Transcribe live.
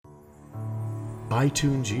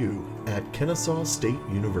iTunes U at Kennesaw State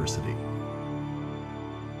University.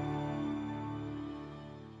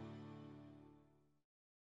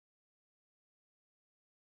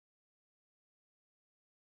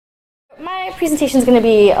 My presentation is going to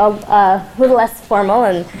be a little less formal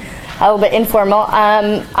and a little bit informal.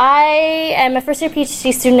 I am a first-year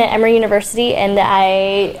PhD student at Emory University, and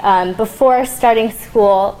I, before starting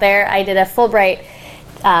school there, I did a Fulbright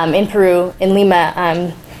in Peru, in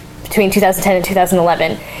Lima, between 2010 and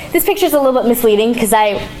 2011. This picture is a little bit misleading because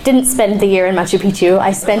I didn't spend the year in Machu Picchu.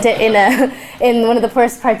 I spent it in one of the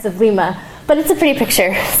poorest parts of Lima, but it's a pretty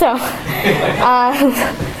picture. So, all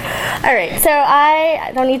right. So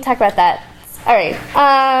I don't need to talk about that. All right.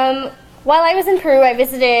 While I was in Peru, I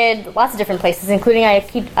visited lots of different places, including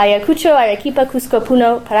Ayacucho, Arequipa, Cusco,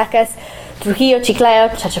 Puno, Paracas, Trujillo, Chiclayo,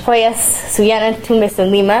 Chachapoyas, Sullana, Tumbes,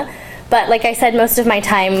 and Lima. But like I said, most of my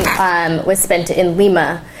time was spent in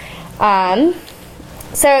Lima.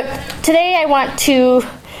 So today I want to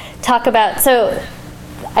talk about, so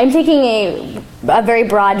I'm taking a very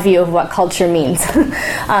broad view of what culture means.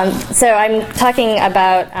 So I'm talking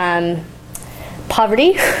about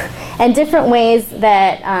poverty and different ways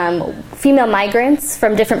that female migrants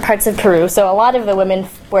from different parts of Peru, so a lot of the women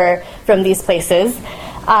were from these places,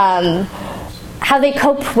 how they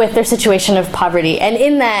cope with their situation of poverty. And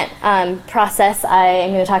in that process, I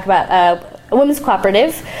am going to talk about a women's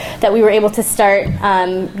cooperative that we were able to start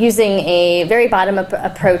using a very bottom-up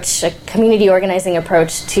approach, a community organizing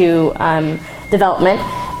approach to development.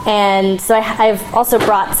 And so I've also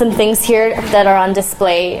brought some things here that are on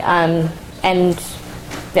display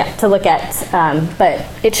to look at, but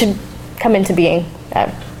it should come into being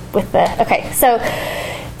with the, okay. So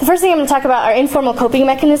the first thing I'm going to talk about are informal coping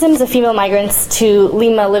mechanisms of female migrants to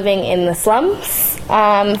Lima living in the slums,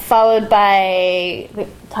 followed by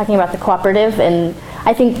talking about the cooperative, and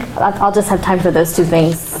I think I'll just have time for those two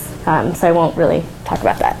things, so I won't really talk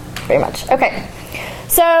about that very much. Okay,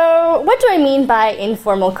 so what do I mean by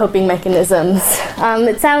informal coping mechanisms?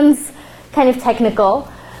 It sounds kind of technical,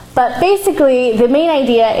 but basically the main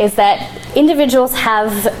idea is that individuals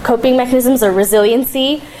have coping mechanisms or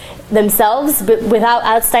resiliency themselves, but without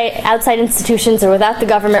outside institutions or without the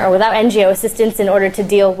government or without NGO assistance in order to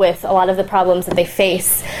deal with a lot of the problems that they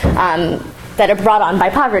face that are brought on by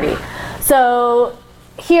poverty. So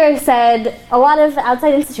here I said a lot of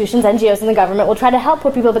outside institutions, NGOs and the government will try to help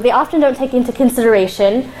poor people, but they often don't take into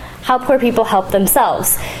consideration how poor people help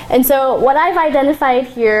themselves. And so what I've identified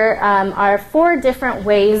here are 4 different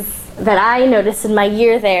ways that I noticed in my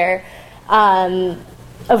year there,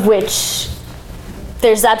 of which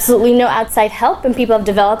there's absolutely no outside help, and people have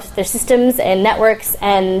developed their systems and networks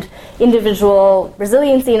and individual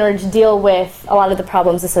resiliency in order to deal with a lot of the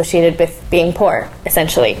problems associated with being poor,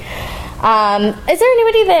 essentially. Is there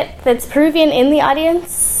anybody that's Peruvian in the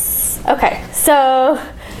audience? Okay, so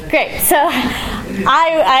great. So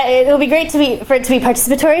it'll be great for it to be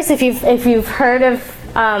participatory. So if you've heard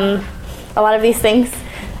of a lot of these things,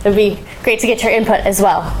 it would be great to get your input as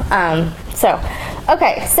well.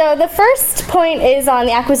 Okay, so the first point is on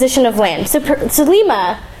the acquisition of land. So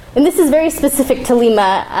Lima, and this is very specific to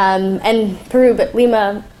Lima and Peru, but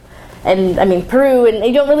Lima, and I mean Peru, and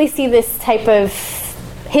you don't really see this type of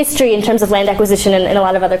history in terms of land acquisition in a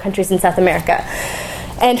lot of other countries in South America.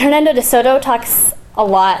 And Hernando de Soto talks a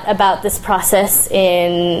lot about this process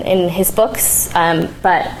in his books,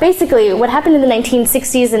 but basically what happened in the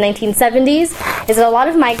 1960s and 1970s is that a lot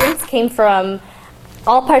of migrants came from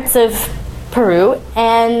all parts of Peru,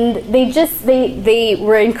 and they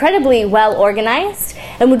were incredibly well organized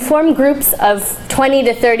and would form groups of 20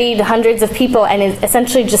 to 30 to hundreds of people and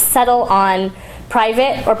essentially just settle on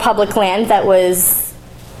private or public land that was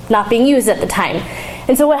not being used at the time.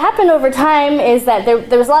 And so what happened over time is that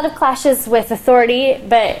there was a lot of clashes with authority,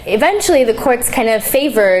 but eventually the courts kind of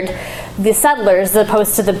favored the settlers as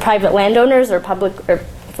opposed to the private landowners or if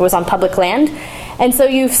it was on public land. And so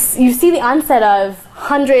you see the onset of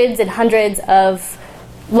hundreds and hundreds of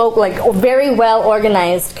local, very well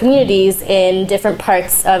organized communities in different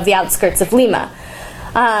parts of the outskirts of Lima.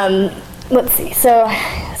 Let's see. So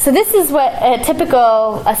this is what a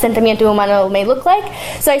typical asentamiento humano may look like.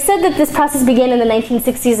 So I said that this process began in the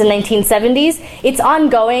 1960s and 1970s. It's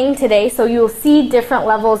ongoing today, so you'll see different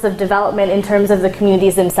levels of development in terms of the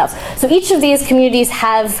communities themselves. So each of these communities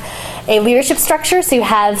have a leadership structure. So you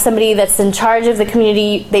have somebody that's in charge of the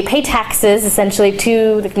community. They pay taxes, essentially,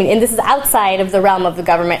 to the community. And this is outside of the realm of the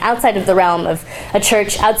government, outside of the realm of a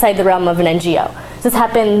church, outside the realm of an NGO. So this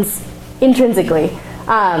happens intrinsically.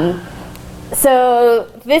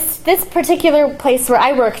 So this particular place where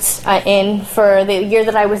I worked in for the year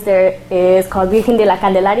that I was there is called Virgen de la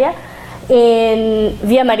Candelaria, in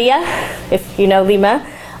Villa Maria, if you know Lima,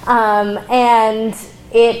 and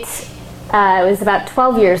it was about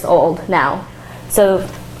 12 years old now. So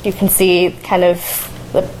you can see kind of,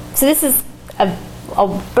 so this is a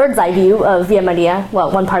bird's eye view of Villa Maria,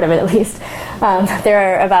 well, one part of it at least. There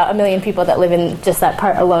are about 1 million people that live in just that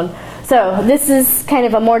part alone. So this is kind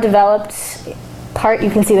of a more developed part. You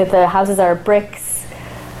can see that the houses are bricks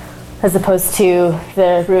as opposed to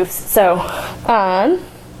the roofs. So,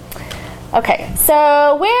 okay,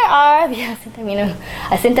 so where are the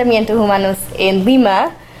asentamientos humanos in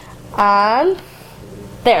Lima?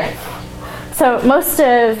 There. So most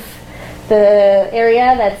of the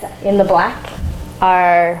area that's in the black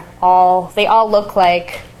they all look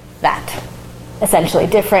like that, essentially,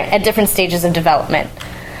 at different stages of development.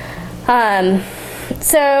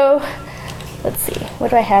 So let's see,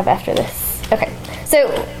 what do I have after this? Okay,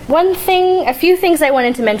 so a few things I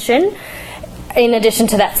wanted to mention in addition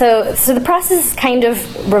to that. So the process is kind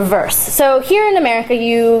of reverse. So here in America,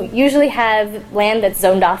 you usually have land that's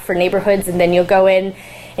zoned off for neighborhoods, and then you'll go in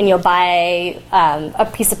and you'll buy a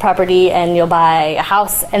piece of property and you'll buy a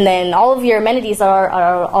house, and then all of your amenities are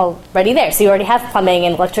already there. So you already have plumbing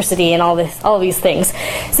and electricity and all of these things.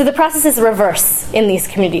 So the process is reverse in these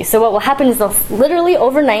communities. So what will happen is they'll literally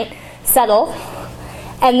overnight settle,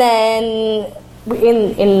 and then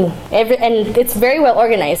and it's very well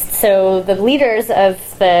organized. So the leaders of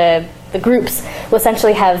the groups will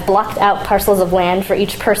essentially have blocked out parcels of land for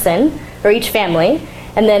each person or each family,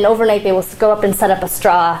 and then overnight they will go up and set up a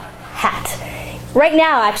straw hat. Right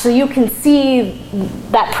now, actually, you can see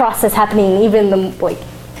that process happening even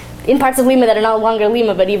in parts of Lima that are no longer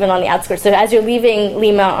Lima, but even on the outskirts. So as you're leaving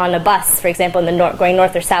Lima on a bus, for example, in the going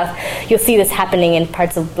north or south, you'll see this happening in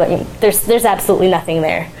parts of. There's absolutely nothing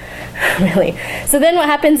there, really. So then what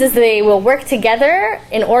happens is they will work together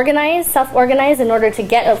and self-organize in order to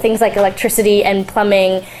get things like electricity and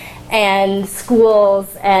plumbing and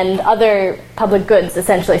schools and other public goods,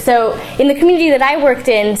 essentially. So in the community that I worked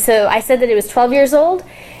in, so I said that it was 12 years old.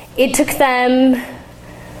 It took them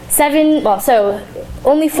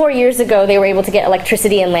only 4 years ago they were able to get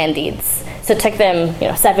electricity and land deeds. So it took them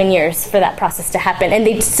 7 years for that process to happen. And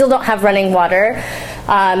they still don't have running water,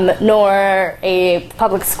 nor a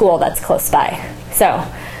public school that's close by. So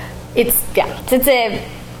it's a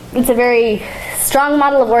very strong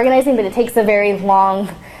model of organizing, but it takes a very long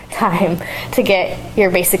time to get your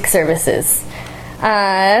basic services.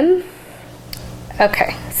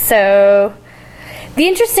 Okay, so the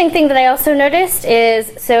interesting thing that I also noticed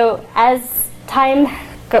is, so as time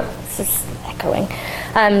this is echoing.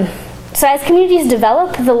 So as communities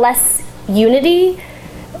develop, the less unity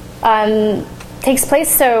takes place.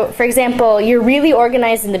 So, for example, you're really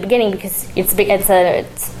organized in the beginning because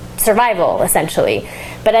it's survival, essentially.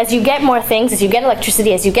 But as you get more things, as you get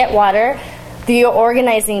electricity, as you get water, the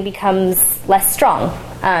organizing becomes less strong.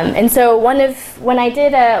 And so when we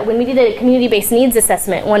did a community-based needs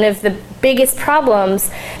assessment, one of the biggest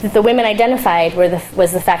problems that the women identified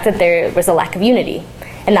was the fact that there was a lack of unity.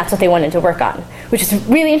 And that's what they wanted to work on, which is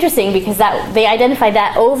really interesting because they identified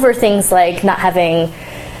that over things like not having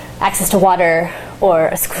access to water or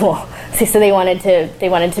a school. So they wanted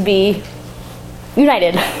to be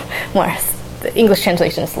united more. The English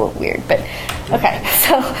translation is a little weird, but okay.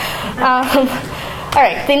 So, all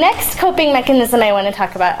right. The next coping mechanism I want to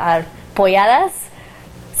talk about are polladas.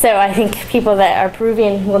 So I think people that are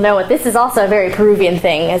Peruvian will know this is also a very Peruvian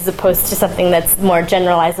thing as opposed to something that's more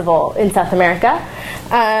generalizable in South America.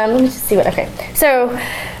 Let me just see okay. So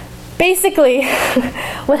basically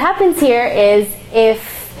what happens here is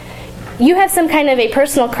if you have some kind of a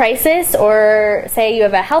personal crisis, or say you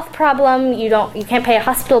have a health problem, you can't pay a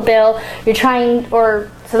hospital bill,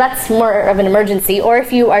 so that's more of an emergency, or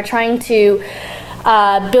if you are trying to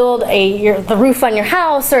build the roof on your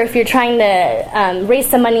house, or if you're trying to raise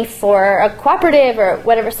some money for a cooperative or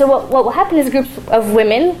whatever. So what will happen is groups of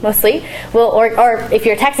women, mostly, or if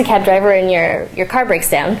you're a taxi cab driver and your car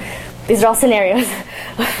breaks down. These are all scenarios.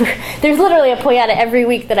 There's literally a pollada every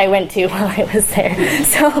week that I went to while I was there.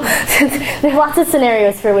 So there's lots of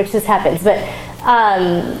scenarios for which this happens. But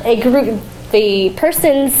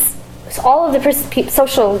all of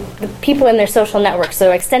the people in their social network,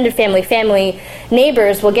 so extended family,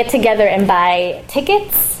 neighbors will get together and buy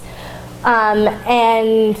tickets,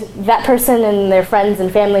 and that person and their friends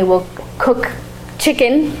and family will cook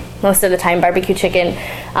chicken, most of the time barbecue chicken,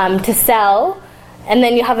 to sell. And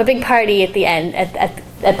then you have a big party at the end, at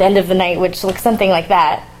the end of the night, which looks something like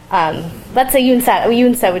that. That's a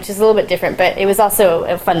yunsa, which is a little bit different, but it was also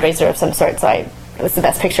a fundraiser of some sort, so it was the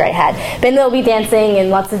best picture I had. Then there'll be dancing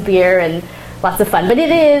and lots of beer and lots of fun. But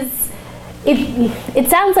it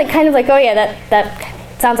sounds like kind of like, oh yeah,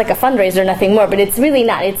 that sounds like a fundraiser, nothing more, but it's really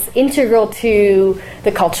not. It's integral to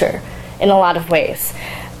the culture in a lot of ways.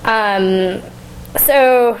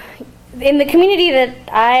 So in the community that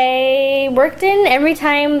I worked in, every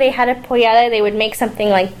time they had a pollada, they would make something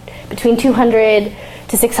like between $200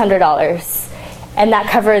 to $600, and that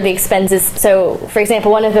covered the expenses. So, for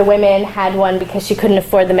example, one of the women had one because she couldn't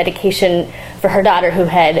afford the medication for her daughter who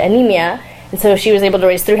had anemia, and so she was able to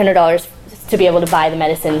raise $300 to be able to buy the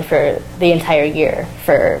medicine for the entire year,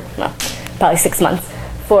 for probably 6 months,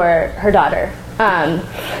 for her daughter.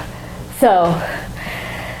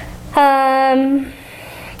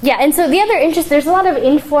 Yeah, and so the other there's a lot of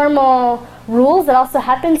informal rules that also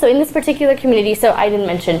happen. So in this particular community, so I didn't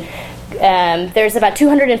mention, there's about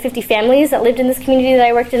 250 families that lived in this community that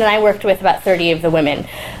I worked in, and I worked with about 30 of the women.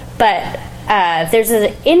 But there's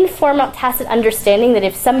an informal, tacit understanding that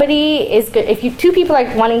if somebody is good, if two people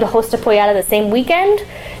are wanting to host a pollada the same weekend,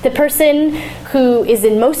 the person who is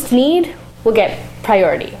in most need will get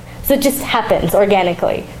priority. So it just happens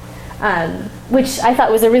organically. Which I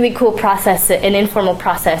thought was a really cool process, an informal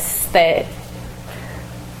process that's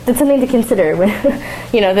something to consider. When,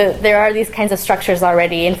 there are these kinds of structures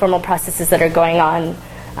already, informal processes that are going on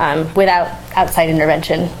without outside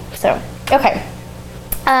intervention. So, okay.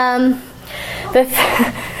 The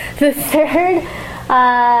third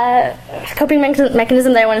coping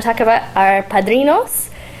mechanism that I want to talk about are padrinos.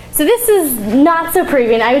 So this is not so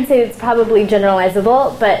Peruvian. I would say it's probably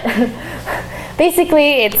generalizable, but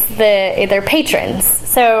basically they're patrons.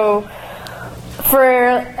 So for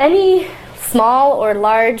any small or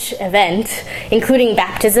large event, including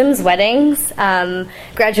baptisms, weddings,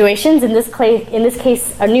 graduations, in this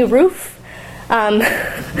case a new roof,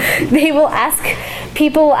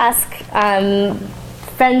 people will ask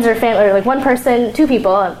friends or family, or like one person, two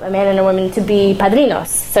people, a man and a woman, to be padrinos.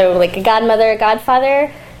 So like a godmother, a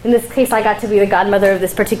godfather. In this case, I got to be the godmother of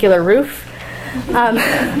this particular roof. And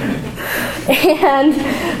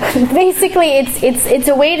basically it's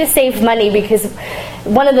a way to save money, because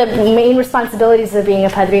one of the main responsibilities of being a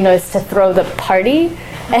padrino is to throw the party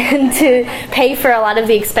and to pay for a lot of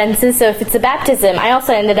the expenses. So if it's a baptism, I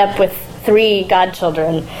also ended up with 3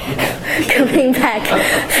 godchildren coming back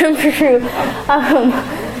from Peru.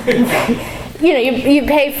 You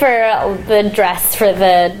pay for the dress for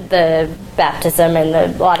the baptism and a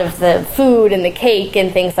lot of the food and the cake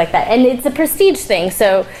and things like that. And it's a prestige thing.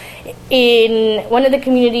 So in one of the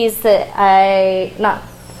communities that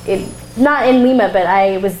not in Lima, but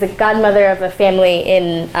I was the godmother of a family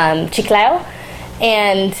in Chiclao,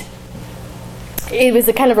 and it was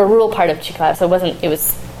a kind of a rural part of Chiclao, so it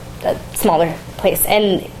was a smaller place.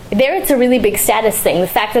 And there it's a really big status thing. The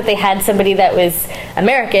fact that they had somebody that was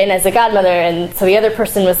American as a godmother, and so the other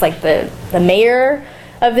person was like the mayor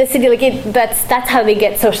of the city. That's how they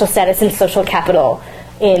get social status and social capital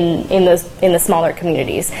in the smaller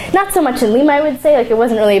communities. Not so much in Lima, I would say. Like, it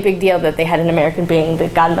wasn't really a big deal that they had an American being the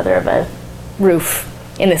godmother of a roof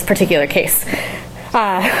in this particular case.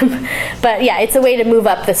 But yeah, it's a way to move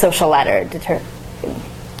up the social ladder.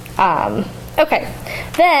 Okay,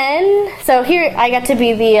 then, so here I got to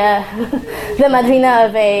be the madrina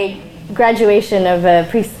of a graduation of a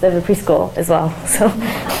preschool as well. So,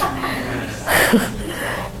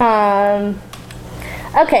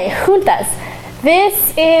 okay, juntas.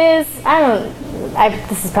 This is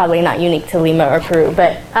this is probably not unique to Lima or Peru,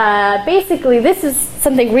 but basically this is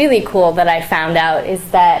something really cool that I found out, is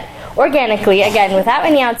that organically, again, without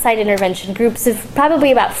any outside intervention, groups of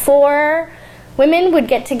probably about 4 women would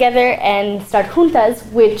get together and start juntas,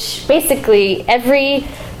 which basically every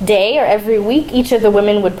day or every week, each of the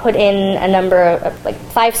women would put in a number of like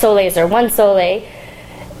 5 soles or 1 sole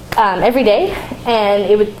every day, and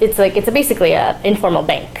it's basically an informal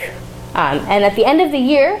bank. And at the end of the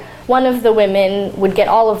year, one of the women would get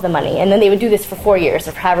all of the money, and then they would do this for 4 years,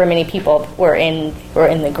 or however many people were in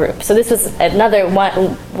the group. So this was another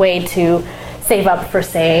way to save up for,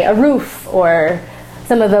 say, a roof or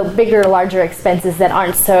some of the bigger, larger expenses that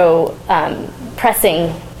aren't so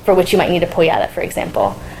pressing, for which you might need a pollada, for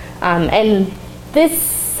example. And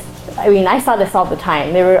this, I saw this all the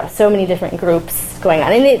time. There were so many different groups going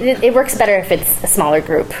on, and it works better if it's a smaller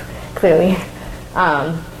group, clearly.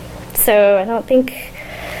 So I don't think,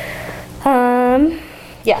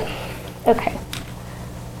 yeah, okay.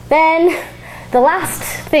 Then the last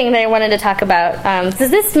thing that I wanted to talk about, so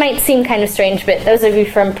this might seem kind of strange, but those of you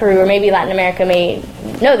from Peru or maybe Latin America may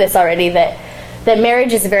know this already, that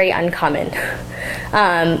marriage is very uncommon.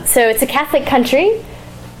 So it's a Catholic country,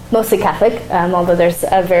 mostly Catholic, although there's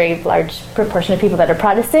a very large proportion of people that are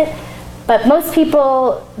Protestant. But most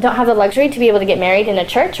people don't have the luxury to be able to get married in a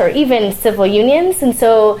church or even civil unions, and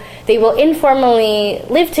so they will informally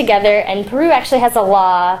live together, and Peru actually has a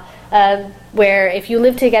law where if you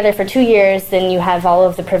live together for 2 years, then you have all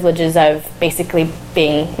of the privileges of basically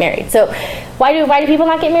being married. So why do people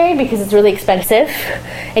not get married? Because it's really expensive,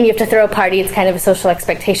 and you have to throw a party. It's kind of a social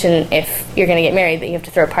expectation if you're going to get married that you have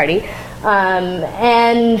to throw a party.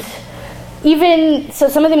 And even, so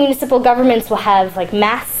some of the municipal governments will have like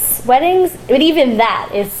mass weddings, but even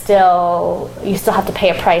that is still, you still have to pay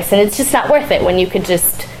a price, and it's just not worth it when you could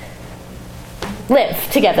just live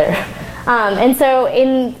together. And so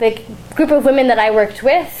in the group of women that I worked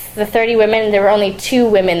with, the 30 women, there were only 2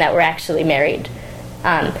 women that were actually married.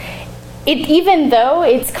 Even though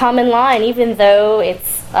it's common law, and even though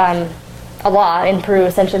it's a law in Peru,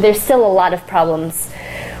 essentially, there's still a lot of problems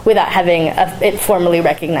without having it formally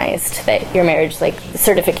recognized that your marriage, like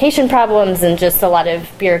certification problems and just a lot of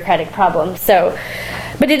bureaucratic problems. So,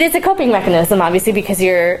 but it is a coping mechanism, obviously, because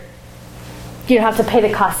you don't have to pay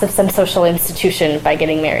the cost of some social institution by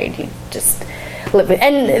getting married. You just live with.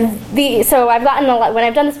 And so I've gotten a lot when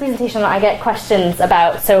I've done this presentation. I get questions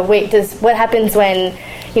about, so wait, what happens when,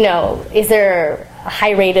 is there a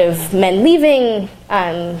high rate of men leaving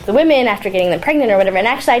the women after getting them pregnant or whatever? And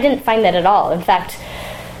actually, I didn't find that at all. In fact,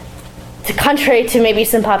 contrary to maybe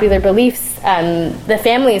some popular beliefs, the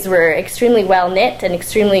families were extremely well-knit and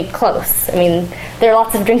extremely close. I mean, there are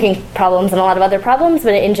lots of drinking problems and a lot of other problems,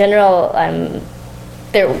 but in general,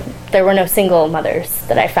 there were no single mothers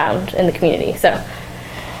that I found in the community. So,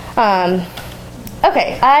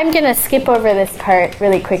 okay, I'm going to skip over this part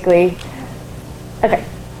really quickly. Okay.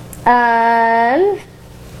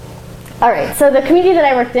 All right, so the community that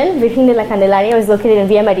I worked in, Virgen de la Candelaria, was located in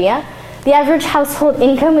Villa Maria. The average household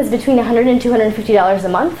income is between $100 and $250 a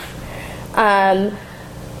month.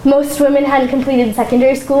 Most women hadn't completed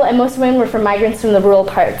secondary school, and most women were from migrants from the rural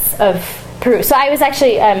parts of Peru. So I was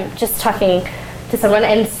actually just talking to someone,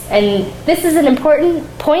 and this is an important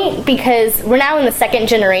point because we're now in the second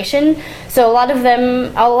generation. So a lot of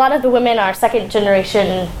the women are second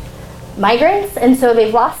generation migrants, and so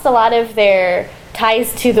they've lost a lot of their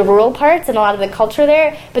ties to the rural parts and a lot of the culture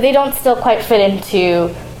there, but they don't still quite fit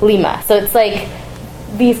into Lima. So it's like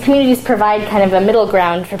these communities provide kind of a middle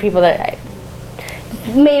ground for people that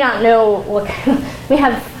may not know, may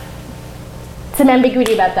have some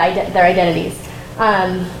ambiguity about their identities.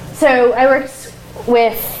 So I worked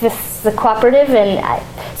with the cooperative, and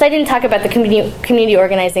so I didn't talk about the community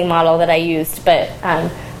organizing model that I used, but I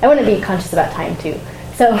want to be conscious about time too.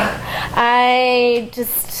 So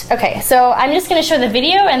so I'm just going to show the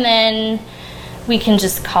video, and then we can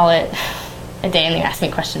just call it a day, and you ask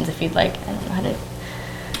me questions if you'd like. I don't know how to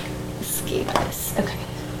escape this. Okay.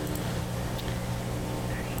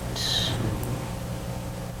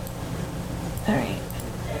 All right.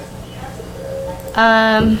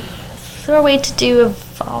 Is there a way to do a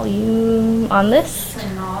volume on this?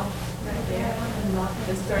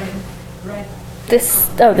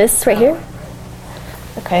 This right here?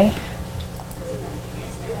 Okay.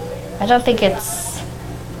 I don't think it's...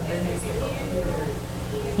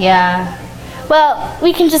 Yeah. Well,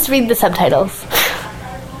 we can just read the subtitles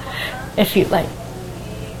if you'd like.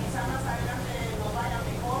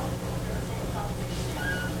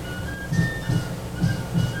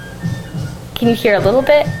 Can you hear a little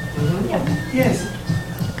bit? Mm-hmm. Okay. Yes.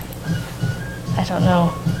 I don't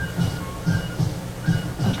know.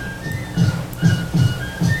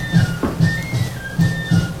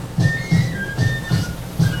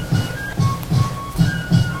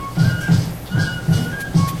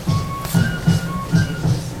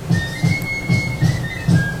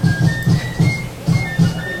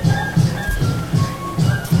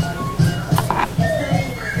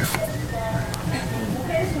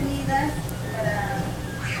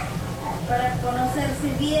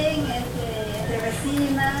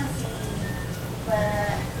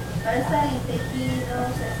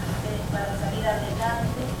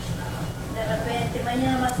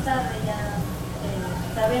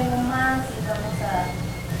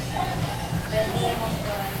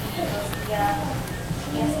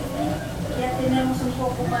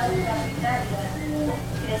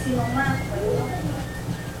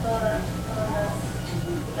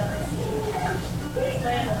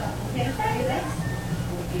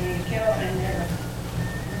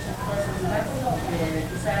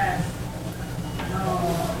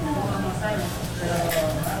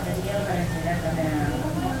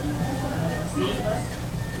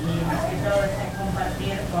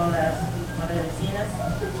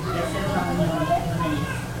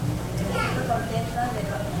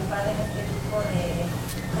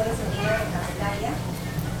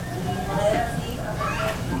 poder así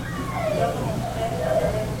aprender, yo como mujer,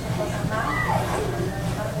 aprender muchas cosas más,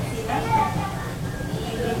 campesinas. Y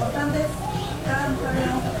lo importante es que cada mujer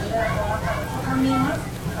debemos aprender a trabajar nosotras mismas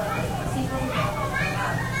para nuestros hijos y para nuestra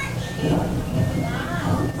madre.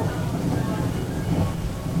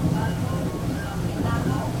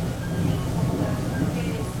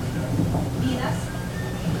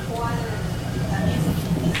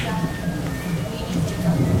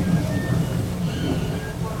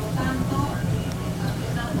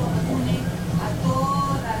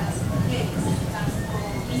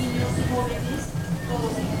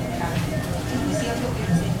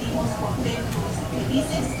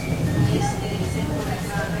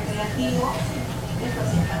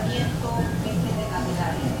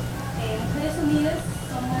 Mujeres Unidas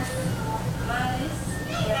somos madres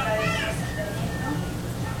y acá de asentamiento.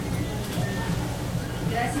 Y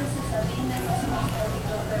gracias a Sabrina nos hemos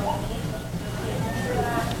podido reunir y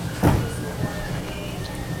nunca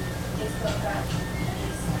esto acá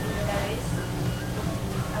es primera vez.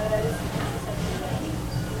 Agradezco mucho a Sabrina y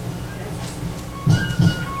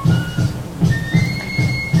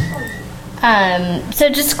So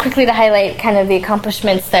just quickly to highlight kind of the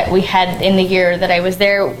accomplishments that we had in the year that I was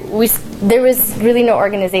there, there was really no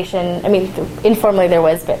organization. I mean, informally there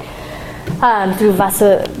was, but through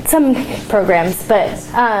VASA, some programs, but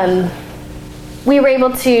we were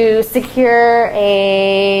able to secure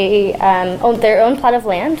their own plot of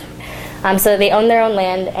land. So they own their own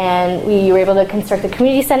land, and we were able to construct a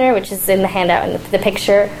community center, which is in the handout in the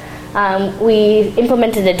picture. We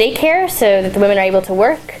implemented a daycare so that the women are able to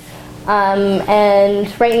work. And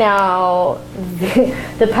right now,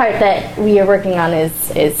 the part that we are working on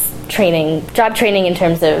is training, job training in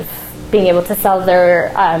terms of being able to sell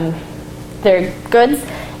their goods,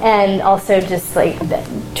 and also just like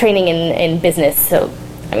training in business. So,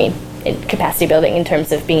 I mean, in capacity building in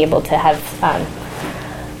terms of being able to have,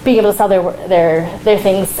 being able to sell their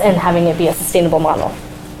things and having it be a sustainable model.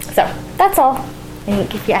 So that's all. I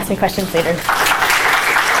think if you ask me questions later.